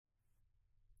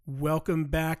Welcome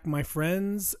back, my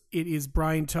friends. It is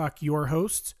Brian Tuck, your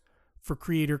host for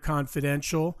Creator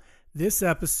Confidential. This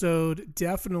episode,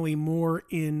 definitely more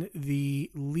in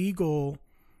the legal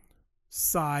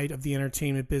side of the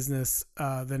entertainment business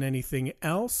than anything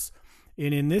else.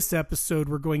 And in this episode,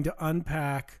 we're going to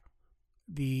unpack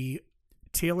the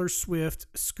Taylor Swift,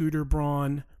 Scooter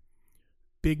Braun,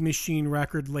 Big Machine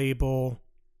record label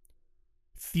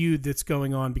feud that's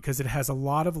going on, because it has a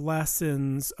lot of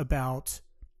lessons about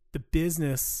the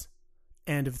business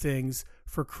end of things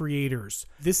for creators.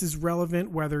 This is relevant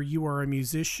whether you are a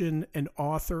musician, an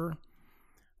author,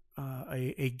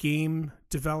 a game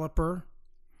developer,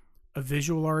 a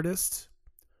visual artist,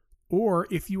 or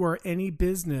if you are any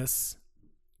business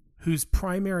whose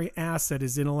primary asset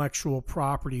is intellectual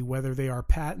property, whether they are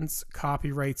patents,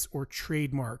 copyrights, or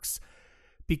trademarks.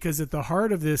 Because at the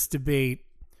heart of this debate,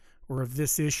 or of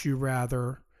this issue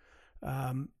rather,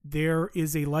 there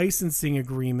is a licensing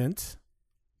agreement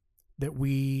that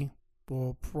we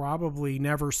will probably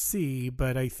never see,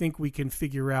 but I think we can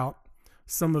figure out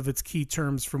some of its key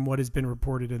terms from what has been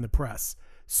reported in the press.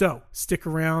 So stick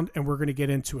around and we're going to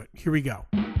get into it. Here we go.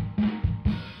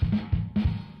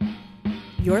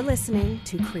 You're listening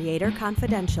to Creator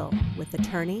Confidential with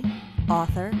attorney,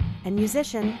 author, and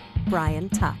musician Brian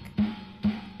Tuck.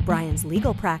 Brian's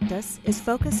legal practice is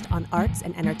focused on arts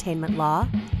and entertainment law,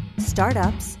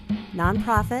 startups,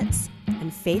 nonprofits,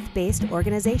 and faith-based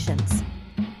organizations.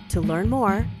 To learn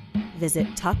more, visit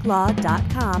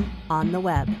tucklaw.com on the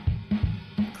web.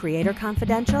 Creator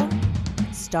Confidential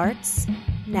starts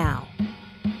now.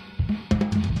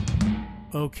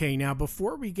 Okay, now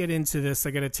before we get into this,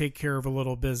 I got to take care of a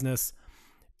little business.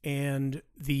 And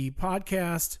the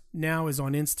podcast now is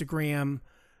on Instagram.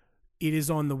 It is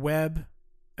on the web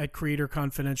at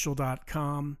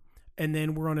creatorconfidential.com. And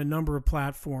then we're on a number of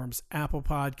platforms: Apple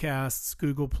Podcasts,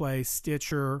 Google Play,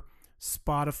 Stitcher,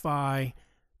 Spotify,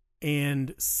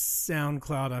 and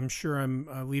SoundCloud. I'm sure I'm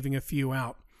leaving a few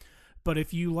out. But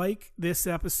if you like this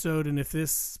episode and if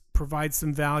this provides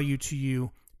some value to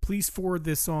you, please forward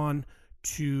this on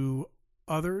to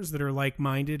others that are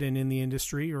like-minded and in the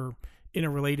industry or in a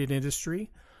related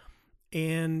industry.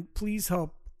 And please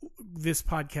help this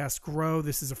podcast grow.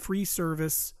 This is a free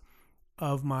service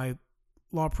of my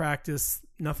law practice.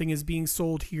 Nothing is being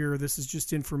sold here. This is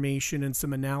just information and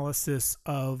some analysis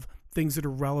of things that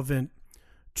are relevant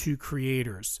to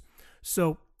creators.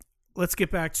 So let's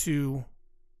get back to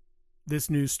this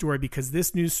news story, because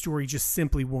this news story just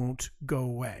simply won't go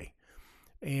away.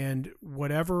 And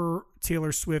whatever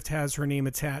Taylor Swift has her name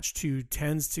attached to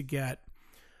tends to get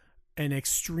an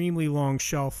extremely long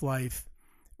shelf life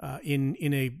in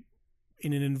an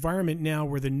environment now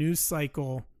where the news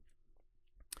cycle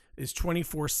is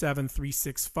 24/7,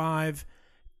 365,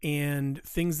 and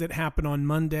things that happen on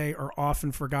Monday are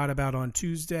often forgot about on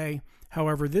Tuesday.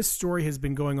 However, this story has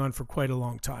been going on for quite a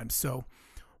long time. So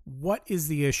what is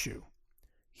the issue?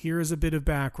 Here is a bit of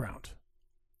background.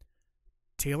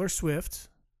 Taylor Swift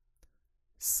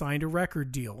signed a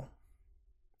record deal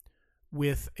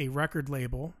with a record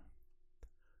label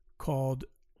called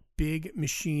Big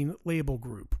Machine Label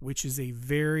Group, which is a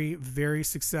very, very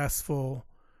successful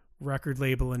record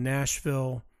label in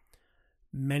Nashville.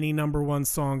 Many number one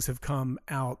songs have come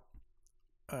out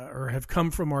or have come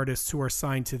from artists who are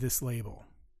signed to this label.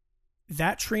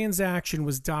 That transaction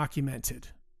was documented,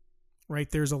 right?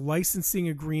 There's a licensing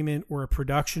agreement or a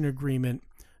production agreement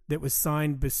that was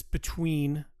signed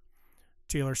between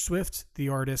Taylor Swift, the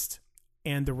artist,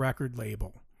 and the record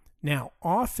label. Now,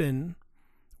 often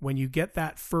when you get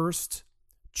that first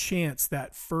chance,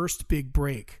 that first big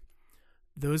break,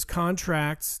 those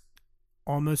contracts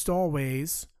almost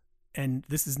always, and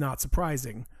this is not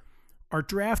surprising, are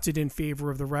drafted in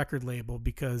favor of the record label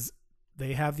because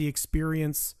they have the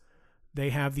experience,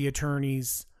 they have the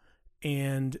attorneys,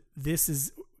 and this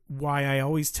is why I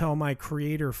always tell my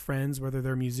creator friends, whether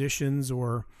they're musicians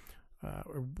or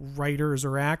writers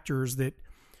or actors, that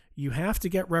you have to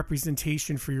get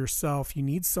representation for yourself. You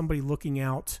need somebody looking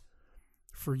out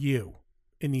for you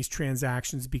in these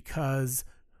transactions, because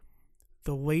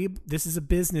this is a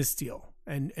business deal.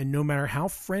 And no matter how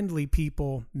friendly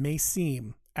people may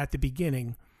seem at the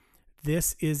beginning,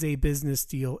 this is a business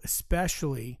deal,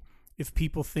 especially if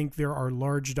people think there are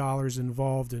large dollars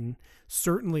involved. And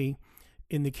certainly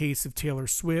in the case of Taylor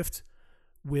Swift,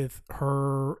 with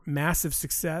her massive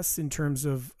success in terms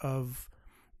of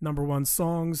number one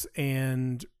songs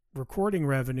and recording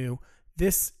revenue,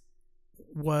 this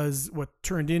was what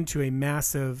turned into a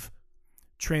massive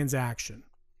transaction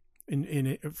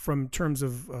from terms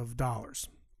of dollars.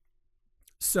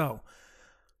 So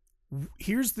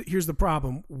Here's the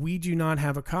problem. We do not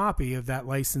have a copy of that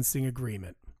licensing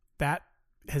agreement. That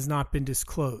has not been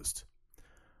disclosed.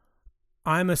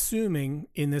 I'm assuming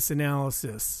in this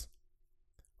analysis,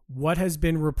 what has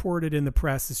been reported in the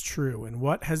press is true. And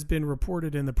what has been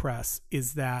reported in the press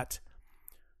is that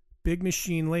Big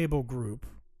Machine Label Group,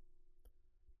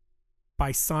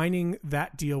 by signing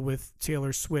that deal with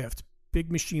Taylor Swift,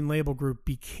 Big Machine Label Group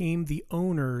became the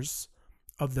owners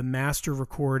of the master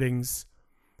recordings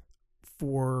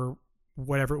for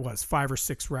whatever it was, 5 or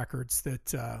 6 records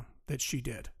that she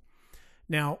did.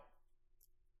 Now,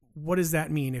 what does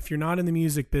that mean? If you're not in the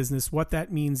music business, what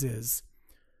that means is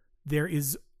there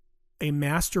is a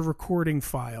master recording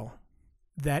file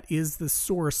that is the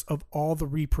source of all the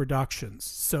reproductions.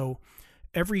 So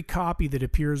every copy that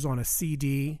appears on a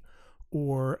CD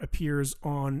or appears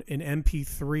on an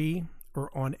MP3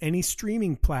 or on any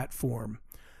streaming platform,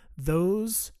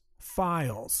 those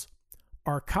files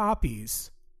are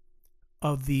copies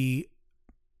of the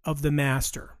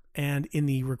master. And in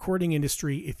the recording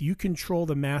industry, if you control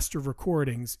the master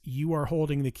recordings, you are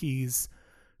holding the keys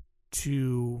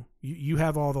to, you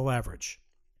have all the leverage.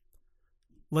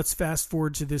 Let's fast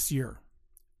forward to this year,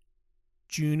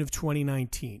 June of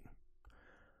 2019.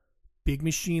 Big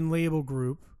Machine Label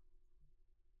Group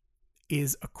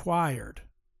is acquired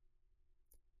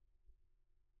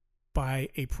by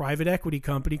a private equity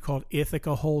company called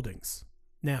Ithaca Holdings.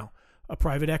 Now, a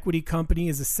private equity company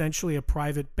is essentially a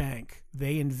private bank.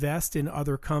 They invest in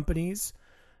other companies.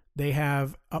 They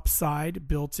have upside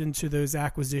built into those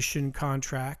acquisition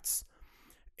contracts.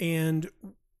 And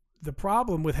the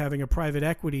problem with having a private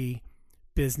equity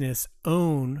business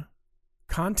own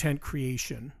content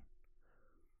creation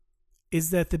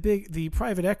is that the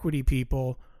private equity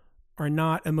people are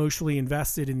not emotionally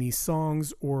invested in these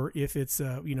songs, or if it's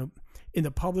in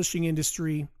the publishing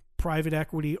industry, private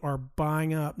equity are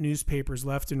buying up newspapers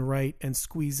left and right and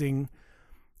squeezing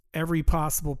every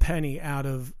possible penny out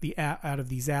of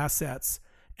these assets,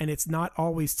 and it's not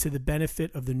always to the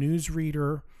benefit of the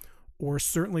newsreader or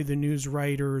certainly the news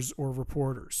writers or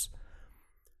reporters,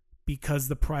 because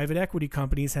the private equity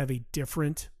companies have a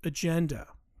different agenda.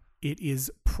 It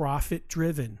is profit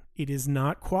driven. It is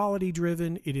not quality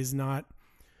driven. It is not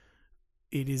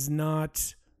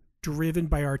driven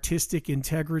by artistic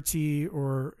integrity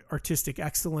or artistic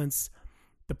excellence.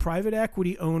 The private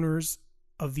equity owners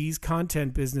of these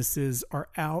content businesses are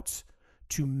out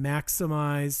to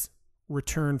maximize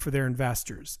return for their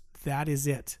investors. That is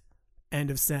it.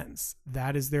 End of sentence.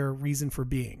 That is their reason for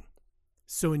being.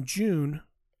 So in June,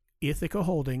 Ithaca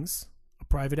Holdings, a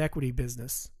private equity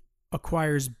business,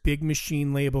 acquires Big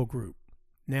Machine Label Group.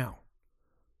 Now,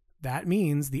 that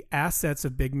means the assets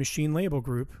of Big Machine Label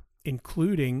Group,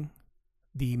 including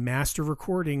the master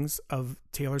recordings of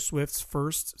Taylor Swift's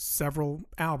first several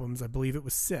albums, I believe it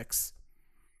was six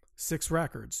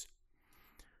records,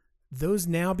 those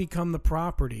now become the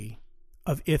property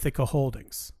of Ithaca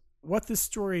Holdings. What this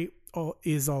story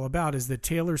is all about is that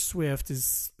Taylor Swift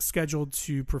is scheduled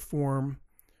to perform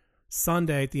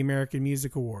Sunday at the American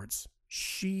Music Awards.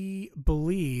 She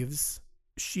believes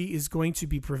she is going to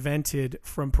be prevented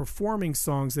from performing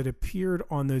songs that appeared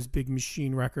on those Big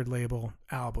Machine record label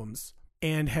albums,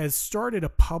 and has started a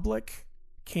public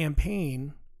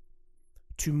campaign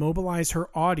to mobilize her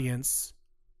audience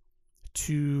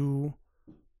to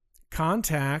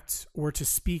contact or to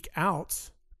speak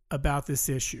out about this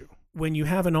issue. When you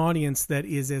have an audience that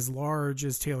is as large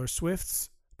as Taylor Swift's,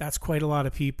 that's quite a lot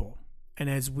of people. And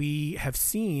as we have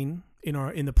seen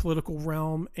in the political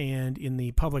realm and in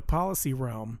the public policy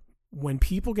realm, when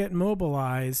people get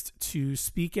mobilized to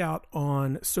speak out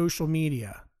on social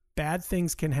media, bad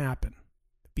things can happen,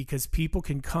 because people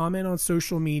can comment on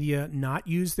social media, not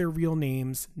use their real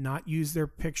names, not use their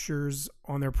pictures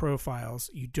on their profiles.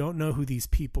 You don't know who these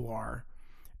people are.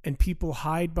 And people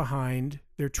hide behind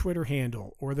their Twitter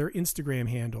handle or their Instagram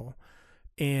handle,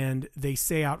 and they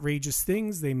say outrageous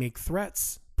things. They make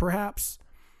threats, perhaps,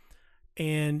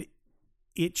 and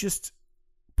it just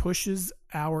pushes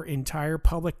our entire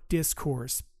public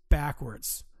discourse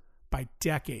backwards by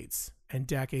decades and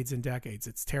decades and decades.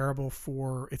 It's terrible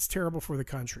for the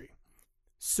country.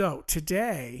 So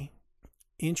today,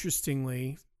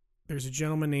 interestingly, there's a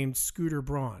gentleman named Scooter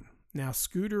Braun. Now,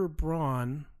 Scooter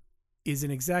Braun is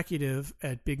an executive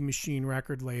at Big Machine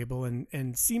record label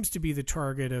and seems to be the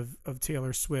target of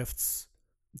Taylor Swift's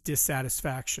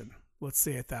dissatisfaction. Let's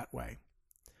say it that way.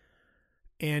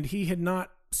 And he had not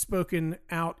spoken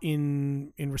out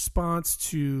in response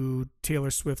to Taylor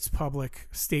Swift's public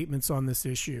statements on this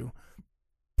issue.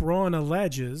 Braun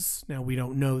alleges, now we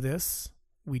don't know this,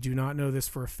 we do not know this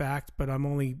for a fact, but I'm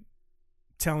only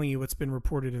telling you what's been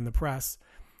reported in the press.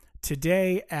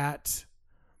 Today at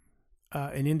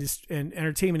an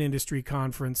entertainment industry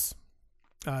conference,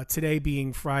 today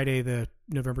being Friday, the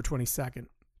November 22nd,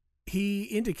 he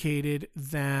indicated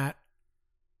that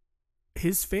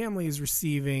his family is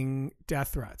receiving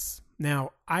death threats.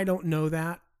 Now, I don't know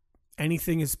that.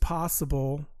 Anything is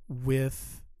possible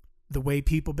with the way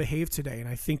people behave today. And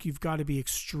I think you've got to be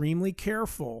extremely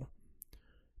careful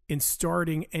in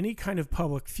starting any kind of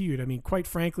public feud. I mean, quite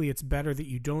frankly, it's better that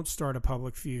you don't start a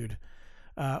public feud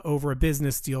over a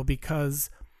business deal, because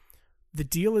the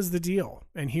deal is the deal.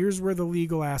 And here's where the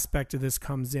legal aspect of this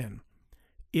comes in.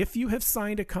 If you have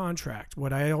signed a contract,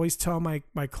 what I always tell my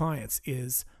clients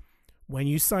is, when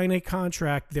you sign a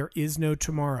contract, there is no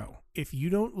tomorrow. If you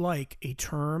don't like a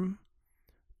term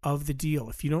of the deal,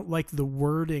 if you don't like the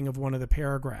wording of one of the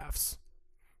paragraphs,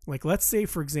 like let's say,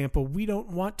 for example, we don't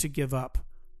want to give up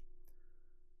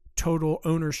total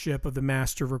ownership of the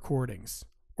master recordings,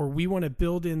 or we want to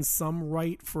build in some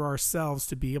right for ourselves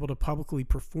to be able to publicly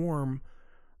perform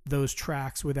those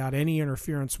tracks without any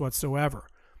interference whatsoever.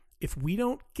 If we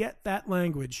don't get that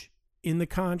language in the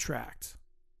contract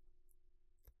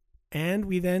and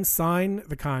we then sign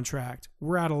the contract,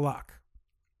 we're out of luck,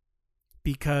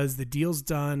 because the deal's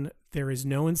done. There is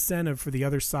no incentive for the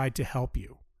other side to help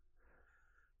you.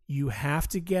 You have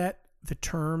to get the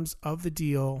terms of the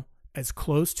deal as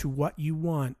close to what you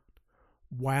want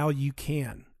while you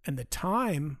can. And the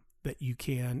time that you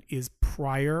can is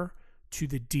prior to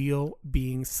the deal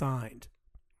being signed.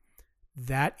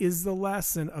 That is the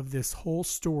lesson of this whole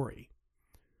story.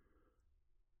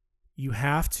 You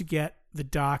have to get the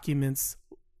documents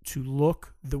to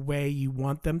look the way you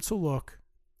want them to look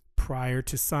prior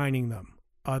to signing them.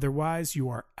 Otherwise, you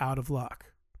are out of luck.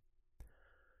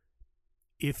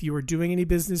 If you are doing any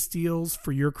business deals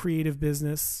for your creative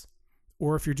business,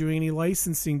 or if you're doing any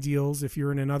licensing deals, if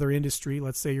you're in another industry,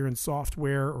 let's say you're in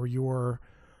software, or you're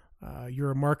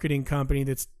a marketing company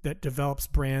that develops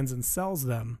brands and sells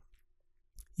them,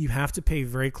 you have to pay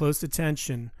very close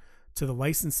attention to the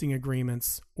licensing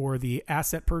agreements or the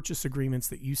asset purchase agreements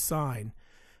that you sign.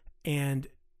 And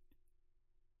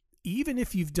even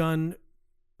if you've done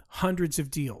hundreds of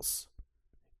deals,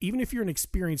 even if you're an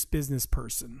experienced business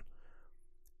person,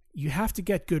 you have to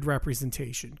get good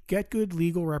representation, get good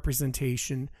legal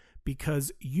representation,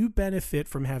 because you benefit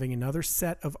from having another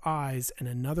set of eyes and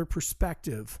another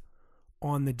perspective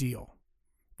on the deal.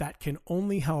 That can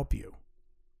only help you.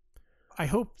 I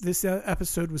hope this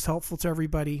episode was helpful to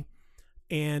everybody.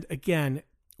 And again,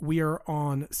 we are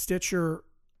on Stitcher,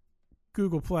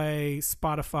 Google Play,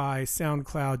 Spotify,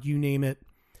 SoundCloud, you name it.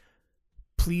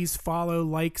 Please follow,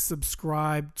 like,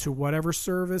 subscribe to whatever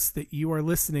service that you are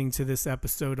listening to this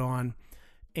episode on.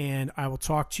 And I will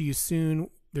talk to you soon.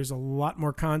 There's a lot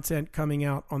more content coming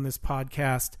out on this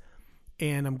podcast,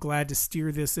 and I'm glad to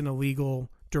steer this in a legal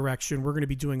direction. We're going to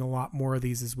be doing a lot more of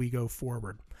these as we go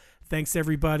forward. Thanks,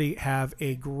 everybody. Have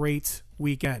a great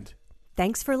weekend.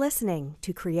 Thanks for listening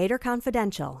to Creator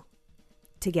Confidential.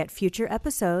 To get future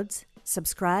episodes,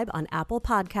 subscribe on Apple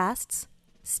Podcasts,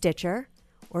 Stitcher,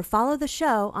 or follow the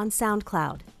show on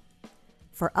SoundCloud.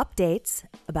 For updates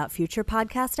about future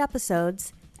podcast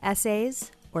episodes,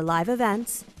 essays, or live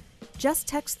events, just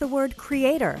text the word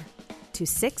CREATOR to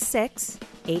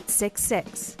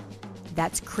 66866.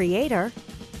 That's CREATOR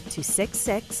to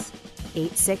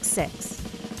 66866.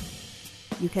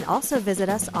 You can also visit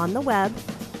us on the web,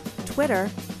 Twitter,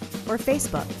 or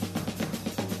Facebook.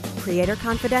 Creator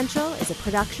Confidential is a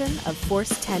production of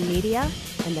Force 10 Media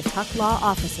and the Tuck Law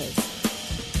Offices.